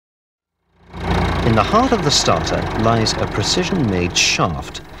In the heart of the starter lies a precision-made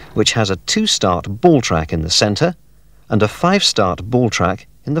shaft, which has a 2-start ball track in the centre and a 5-start ball track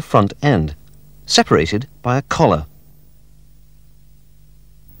in the front end, separated by a collar.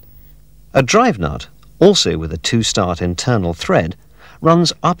 A drive nut, also with a 2-start internal thread,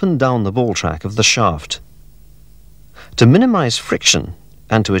 runs up and down the ball track of the shaft. To minimise friction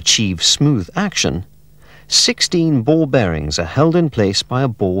and to achieve smooth action, 16 ball bearings are held in place by a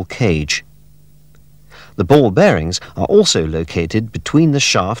ball cage. The ball bearings are also located between the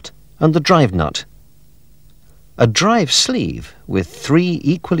shaft and the drive nut. A drive sleeve with 3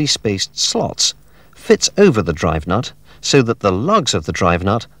 equally spaced slots fits over the drive nut so that the lugs of the drive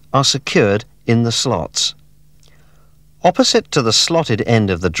nut are secured in the slots. Opposite to the slotted end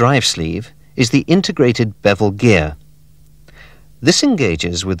of the drive sleeve is the integrated bevel gear. This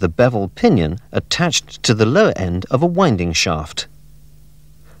engages with the bevel pinion attached to the lower end of a winding shaft.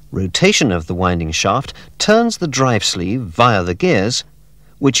 Rotation of the winding shaft turns the drive sleeve via the gears,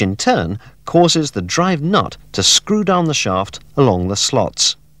 which in turn causes the drive nut to screw down the shaft along the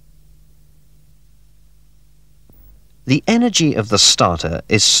slots. The energy of the starter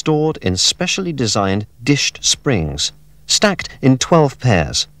is stored in specially designed dished springs, stacked in 12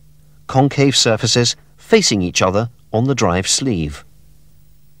 pairs, concave surfaces facing each other on the drive sleeve.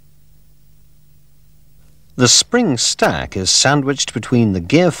 The spring stack is sandwiched between the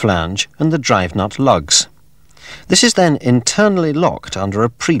gear flange and the drive nut lugs. This is then internally locked under a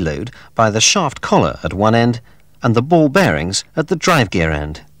preload by the shaft collar at one end and the ball bearings at the drive gear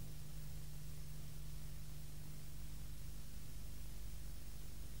end.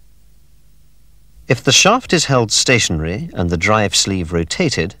 If the shaft is held stationary and the drive sleeve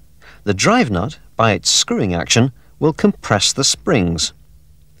rotated, the drive nut, by its screwing action, will compress the springs.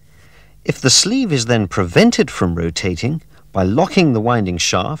 If the sleeve is then prevented from rotating by locking the winding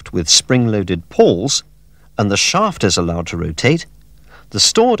shaft with spring-loaded pawls, and the shaft is allowed to rotate, the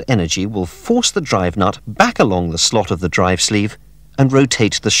stored energy will force the drive nut back along the slot of the drive sleeve and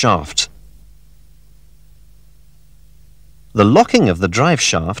rotate the shaft. The locking of the drive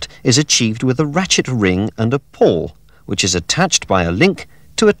shaft is achieved with a ratchet ring and a pawl, which is attached by a link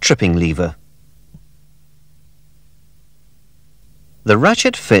to a tripping lever. The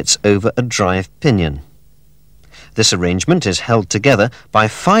ratchet fits over a drive pinion. This arrangement is held together by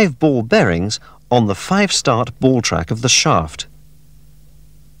 5 ball bearings on the 5-start ball track of the shaft.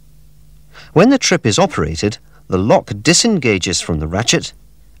 When the trip is operated, the lock disengages from the ratchet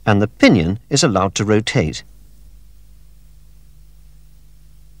and the pinion is allowed to rotate.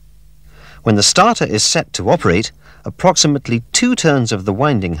 When the starter is set to operate, approximately 2 turns of the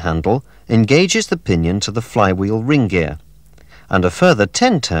winding handle engages the pinion to the flywheel ring gear, and a further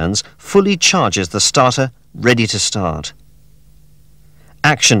 10 turns fully charges the starter ready to start.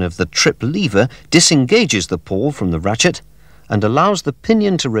 Action of the trip lever disengages the pawl from the ratchet and allows the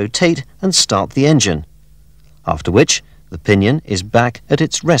pinion to rotate and start the engine, after which the pinion is back at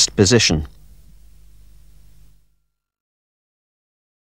its rest position.